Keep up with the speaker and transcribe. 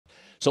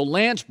So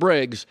Lance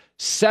Briggs,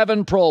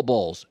 7 Pro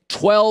Bowls,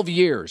 12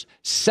 years,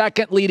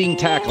 second leading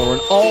tackler, an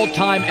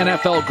all-time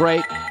NFL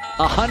great,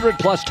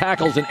 100-plus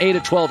tackles in 8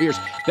 of 12 years.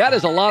 That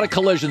is a lot of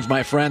collisions,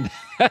 my friend.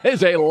 That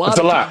is a lot.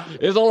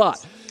 It's a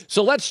lot.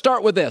 So let's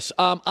start with this.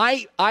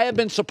 I have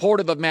been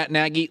supportive of Matt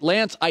Nagy.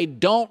 Lance, I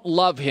don't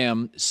love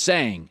him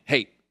saying,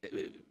 hey,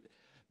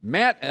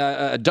 Matt,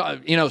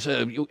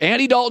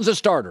 Andy Dalton's a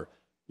starter.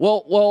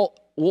 Well,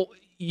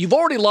 you've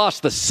already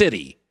lost the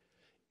city.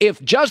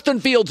 If Justin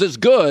Fields is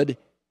good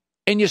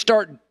and you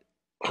start,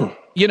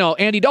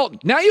 Andy Dalton,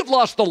 now you've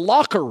lost the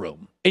locker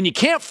room and you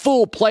can't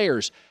fool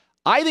players.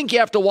 I think you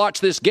have to watch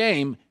this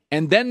game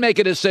and then make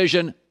a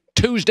decision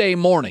Tuesday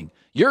morning.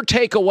 Your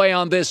takeaway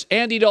on this,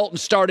 Andy Dalton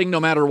starting no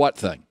matter what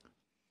thing?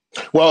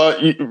 Well,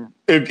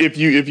 if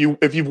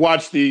you've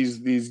watched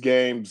these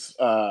games,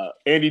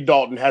 Andy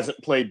Dalton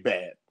hasn't played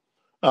bad.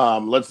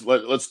 Let's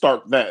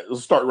start that.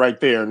 Let's start right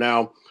there.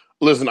 Now,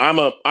 listen, I'm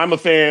a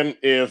fan.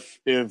 If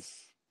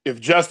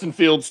Justin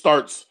Fields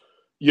starts,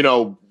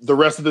 the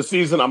rest of the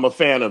season, I'm a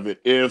fan of it.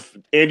 If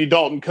Andy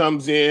Dalton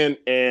comes in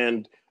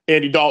and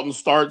Andy Dalton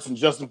starts and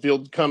Justin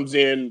Fields comes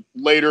in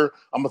later,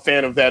 I'm a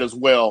fan of that as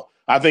well.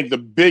 I think the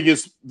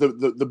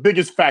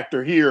biggest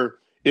factor here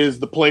is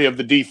the play of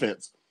the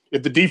defense.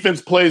 If the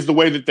defense plays the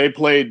way that they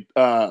played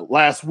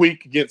last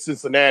week against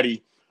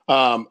Cincinnati,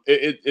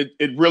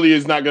 it really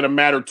is not going to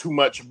matter too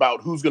much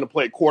about who's going to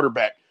play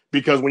quarterback,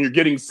 because when you're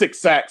getting 6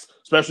 sacks,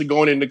 especially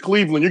going into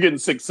Cleveland, you're getting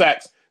 6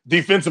 sacks.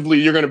 Defensively,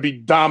 you're going to be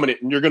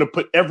dominant, and you're going to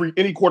put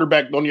any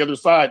quarterback on the other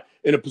side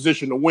in a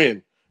position to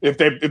win. If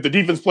the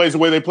defense plays the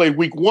way they played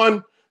week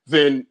 1,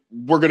 then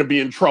we're going to be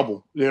in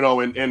trouble,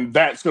 and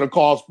that's going to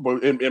cause,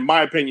 in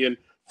my opinion,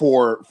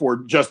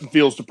 for Justin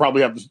Fields to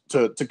probably have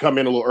to come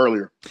in a little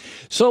earlier.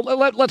 So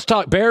let's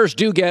talk. Bears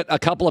do get a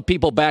couple of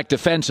people back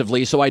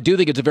defensively, so I do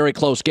think it's a very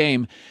close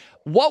game.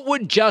 What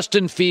would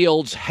Justin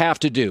Fields have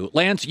to do?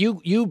 Lance,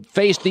 you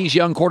faced these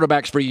young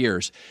quarterbacks for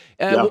years.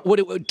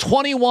 Would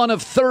 21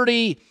 of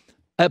 30,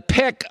 a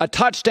pick, a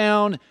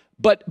touchdown,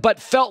 but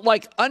felt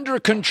like under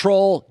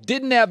control,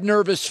 didn't have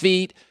nervous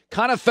feet,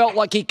 kind of felt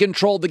like he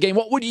controlled the game.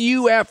 What would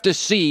you have to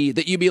see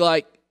that you'd be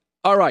like,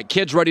 all right,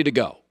 kid's ready to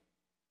go?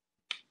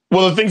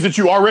 Well, the things that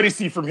you already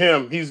see from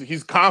him,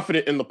 he's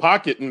confident in the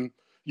pocket, and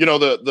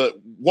the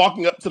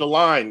walking up to the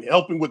line,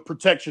 helping with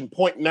protection,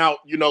 pointing out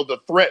the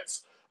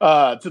threats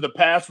to the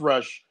pass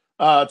rush,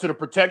 to the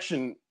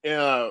protection,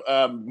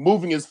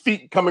 moving his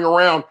feet, coming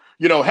around,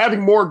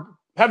 having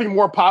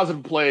more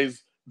positive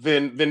plays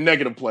than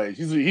negative plays.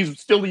 He's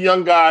still a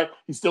young guy,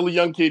 he's still a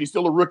young kid, he's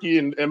still a rookie,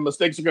 and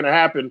mistakes are going to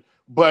happen.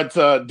 But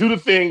do the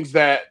things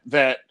that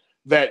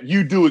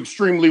you do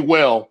extremely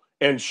well,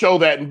 and show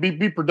that, and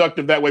be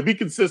productive that way. Be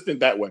consistent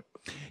that way.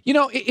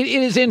 It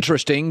is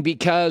interesting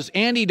because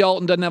Andy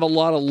Dalton doesn't have a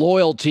lot of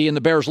loyalty in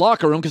the Bears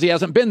locker room because he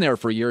hasn't been there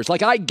for years.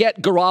 Like, I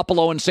get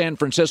Garoppolo in San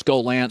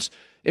Francisco, Lance.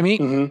 I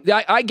mean,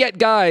 I get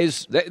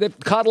guys, they've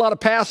caught a lot of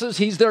passes.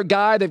 He's their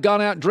guy. They've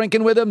gone out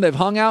drinking with him. They've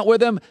hung out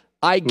with him.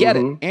 I get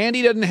it.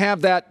 Andy doesn't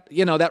have that,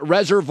 that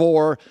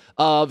reservoir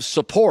of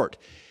support.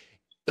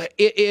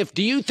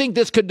 Do you think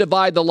this could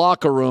divide the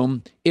locker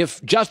room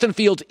if Justin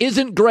Fields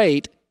isn't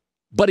great,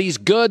 but he's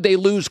good, they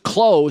lose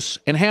close,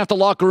 and half the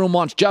locker room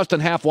wants Justin,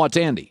 half wants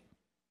Andy?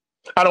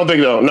 I don't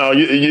think so. No,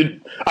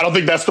 I don't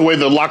think that's the way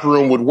the locker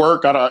room would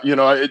work.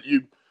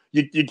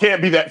 You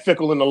can't be that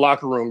fickle in the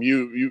locker room.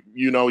 You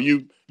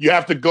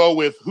have to go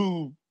with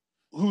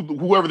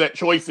whoever that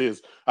choice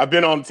is. I've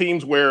been on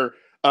teams where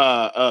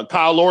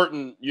Kyle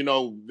Orton,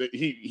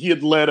 he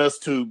had led us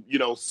to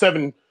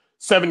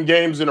 7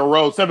 games in a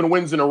row, 7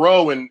 wins in a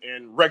row, and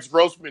Rex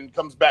Grossman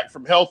comes back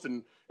from health,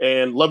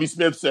 and Lovie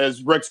Smith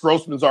says Rex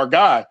Grossman's our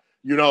guy.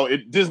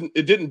 It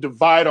didn't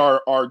divide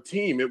our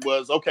team. It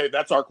was, okay,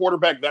 that's our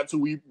quarterback. That's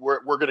who we're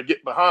going to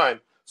get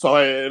behind. So,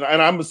 and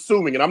I'm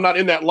assuming, and I'm not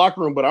in that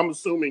locker room, but I'm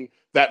assuming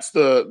that's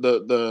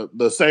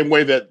the same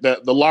way that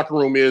the locker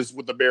room is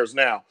with the Bears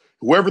now.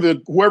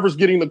 Whoever's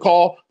getting the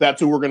call, that's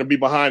who we're going to be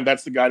behind.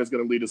 That's the guy that's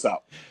going to lead us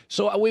out.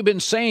 So we've been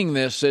saying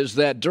this is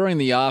that during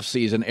the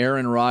offseason,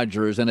 Aaron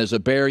Rodgers, and as a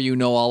Bear,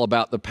 all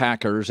about the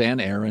Packers and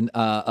Aaron.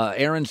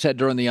 Aaron said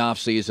during the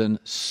offseason,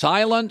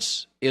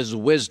 silence is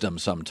wisdom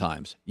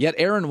sometimes. Yet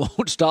Aaron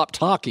won't stop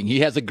talking.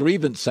 He has a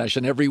grievance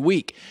session every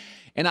week.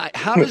 And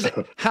how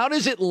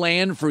does it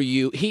land for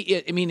you?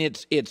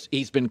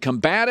 He's been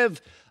combative.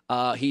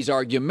 He's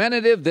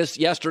argumentative.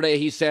 Yesterday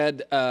he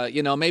said,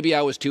 maybe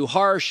I was too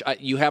harsh.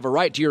 You have a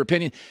right to your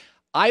opinion.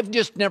 I've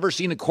just never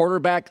seen a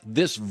quarterback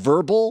this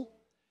verbal,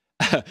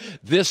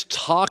 this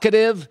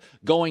talkative,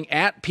 going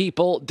at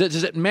people.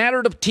 Does it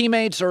matter to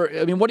teammates, or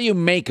what do you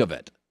make of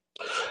it?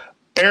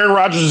 Aaron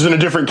Rodgers is in a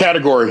different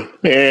category,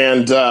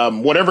 and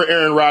whatever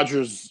Aaron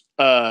Rodgers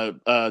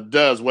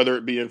does, whether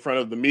it be in front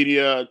of the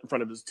media, in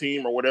front of his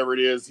team, or whatever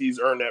it is, he's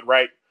earned that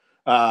right.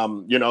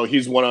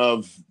 He's one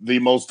of the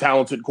most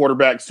talented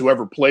quarterbacks to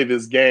ever play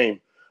this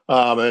game,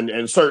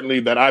 and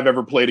certainly that I've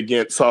ever played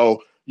against.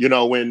 So,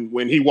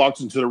 when he walks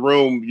into the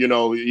room,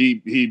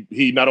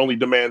 he not only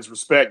demands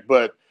respect,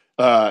 but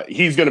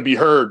he's going to be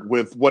heard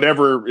with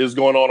whatever is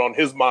going on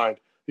his mind.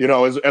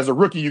 As a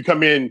rookie, you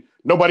come in,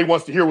 nobody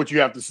wants to hear what you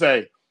have to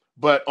say.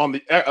 But on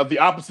the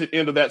opposite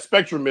end of that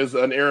spectrum is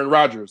an Aaron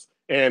Rodgers,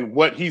 and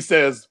what he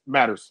says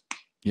matters.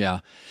 Yeah.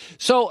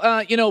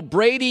 So,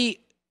 Brady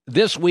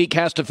this week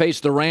has to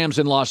face the Rams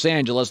in Los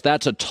Angeles.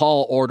 That's a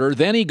tall order.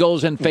 Then he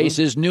goes and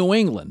faces New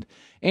England.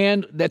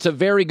 And that's a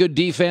very good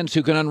defense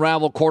who can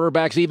unravel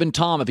quarterbacks, even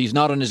Tom, if he's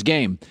not on his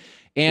game.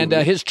 And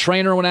his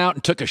trainer went out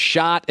and took a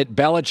shot at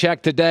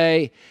Belichick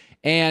today.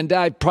 And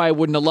I probably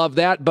wouldn't have loved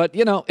that. But,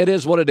 it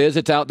is what it is.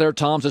 It's out there.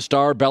 Tom's a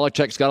star.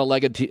 Belichick's got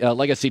a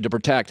legacy to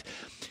protect.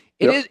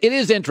 It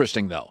is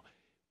interesting, though.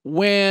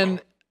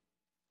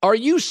 Are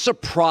you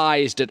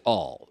surprised at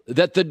all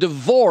that the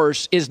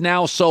divorce is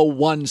now so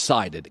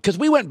one-sided? Because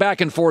we went back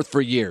and forth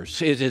for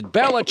years. Is it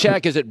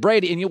Belichick? Is it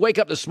Brady? And you wake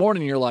up this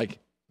morning and you're like,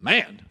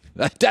 man,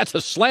 that's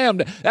a slam.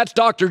 That's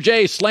Dr.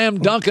 J slam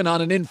dunking on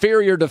an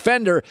inferior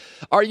defender.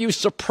 Are you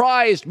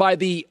surprised by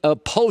the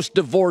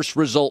post-divorce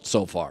result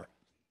so far?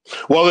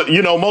 Well,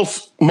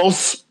 most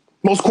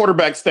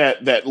quarterbacks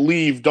that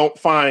leave don't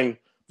find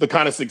the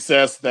kind of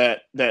success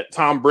that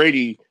Tom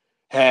Brady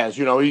has.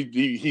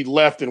 He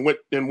left and went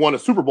and won a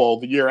Super Bowl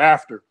the year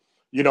after.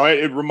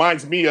 It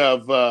reminds me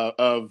of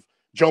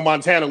Joe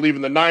Montana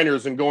leaving the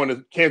Niners and going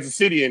to Kansas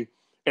City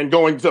and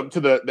going up to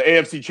the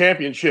AFC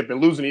Championship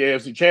and losing the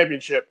AFC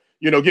Championship,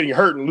 getting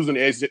hurt and losing the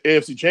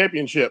AFC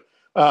Championship.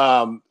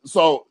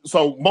 So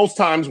most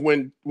times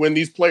when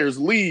these players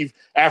leave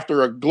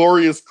after a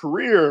glorious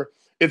career,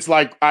 it's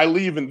like I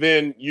leave and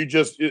then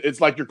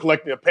it's like you're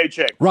collecting a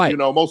paycheck. Right.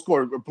 Most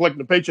quarterbacks are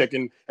collecting a paycheck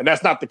and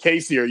that's not the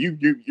case here.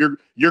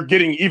 You're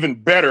getting even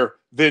better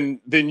than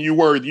you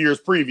were the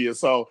years previous.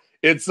 So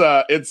it's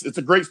a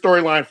great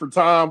storyline for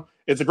Tom.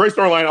 It's a great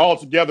storyline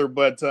altogether,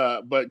 but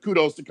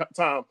kudos to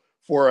Tom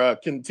for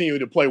continuing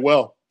to play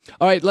well.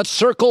 All right, let's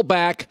circle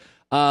back.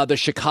 The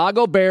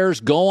Chicago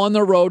Bears go on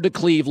the road to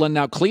Cleveland.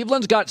 Now,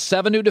 Cleveland's got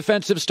 7 new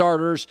defensive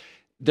starters.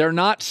 They're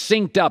not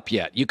synced up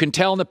yet. You can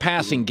tell in the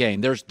passing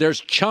game. There's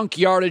chunk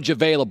yardage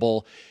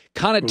available.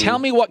 Kind of tell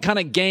me what kind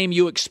of game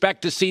you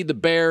expect to see the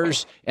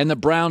Bears and the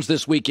Browns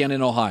this weekend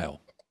in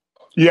Ohio.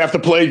 You have to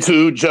play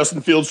to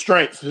Justin Fields'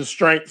 strengths. His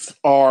strengths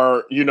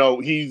are,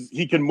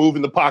 he can move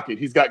in the pocket.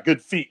 He's got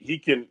good feet. He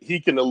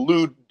can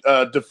elude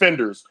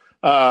defenders.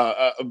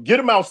 Get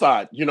him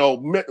outside.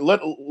 Move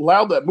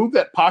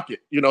that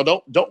pocket.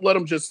 Don't let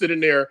him just sit in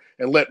there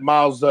and let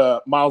Myles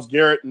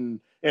Garrett and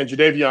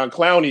Jadeveon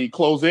Clowney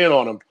close in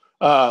on him.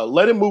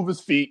 Let him move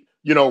his feet.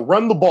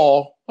 Run the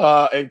ball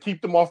and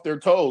keep them off their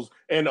toes.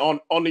 And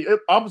on the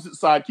opposite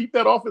side, keep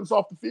that offense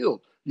off the field.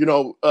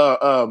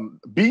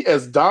 Be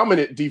as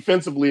dominant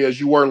defensively as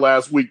you were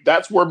last week.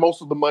 That's where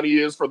most of the money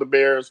is for the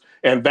Bears,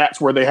 and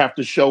that's where they have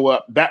to show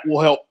up. That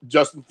will help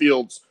Justin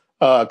Fields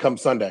come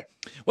Sunday.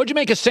 What'd you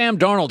make of Sam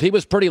Darnold? He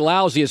was pretty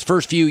lousy his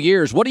first few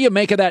years. What do you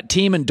make of that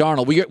team and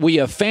Darnold? Were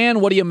you a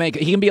fan? What do you make?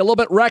 He can be a little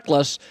bit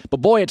reckless,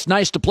 but boy, it's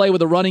nice to play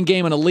with a running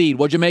game and a lead.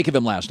 What'd you make of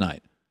him last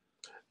night?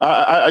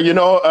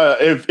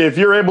 If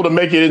you're able to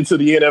make it into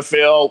the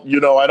NFL,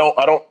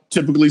 I don't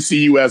typically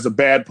see you as a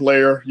bad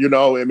player,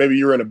 and maybe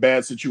you're in a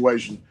bad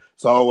situation.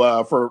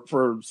 So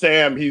for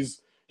Sam,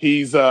 he's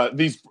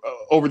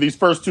over these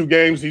first 2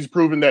 games, he's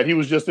proven that he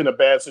was just in a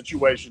bad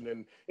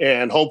situation,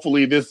 and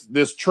hopefully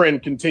this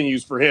trend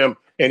continues for him,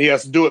 and he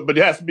has to do it, but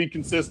it has to be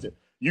consistent.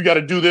 You got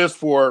to do this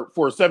for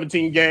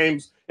 17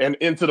 games and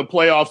into the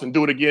playoffs and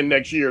do it again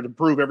next year to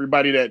prove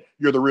everybody that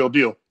you're the real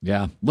deal.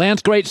 Yeah.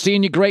 Lance, great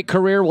seeing you. Great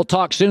career. We'll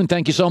talk soon.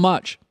 Thank you so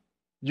much.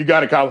 You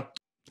got it, Colin.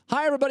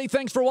 Hi, everybody.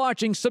 Thanks for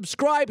watching.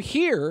 Subscribe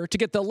here to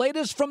get the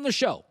latest from the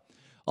show.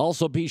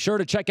 Also, be sure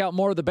to check out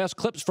more of the best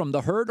clips from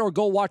The Herd or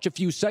go watch a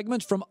few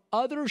segments from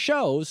other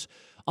shows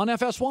on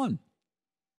FS1.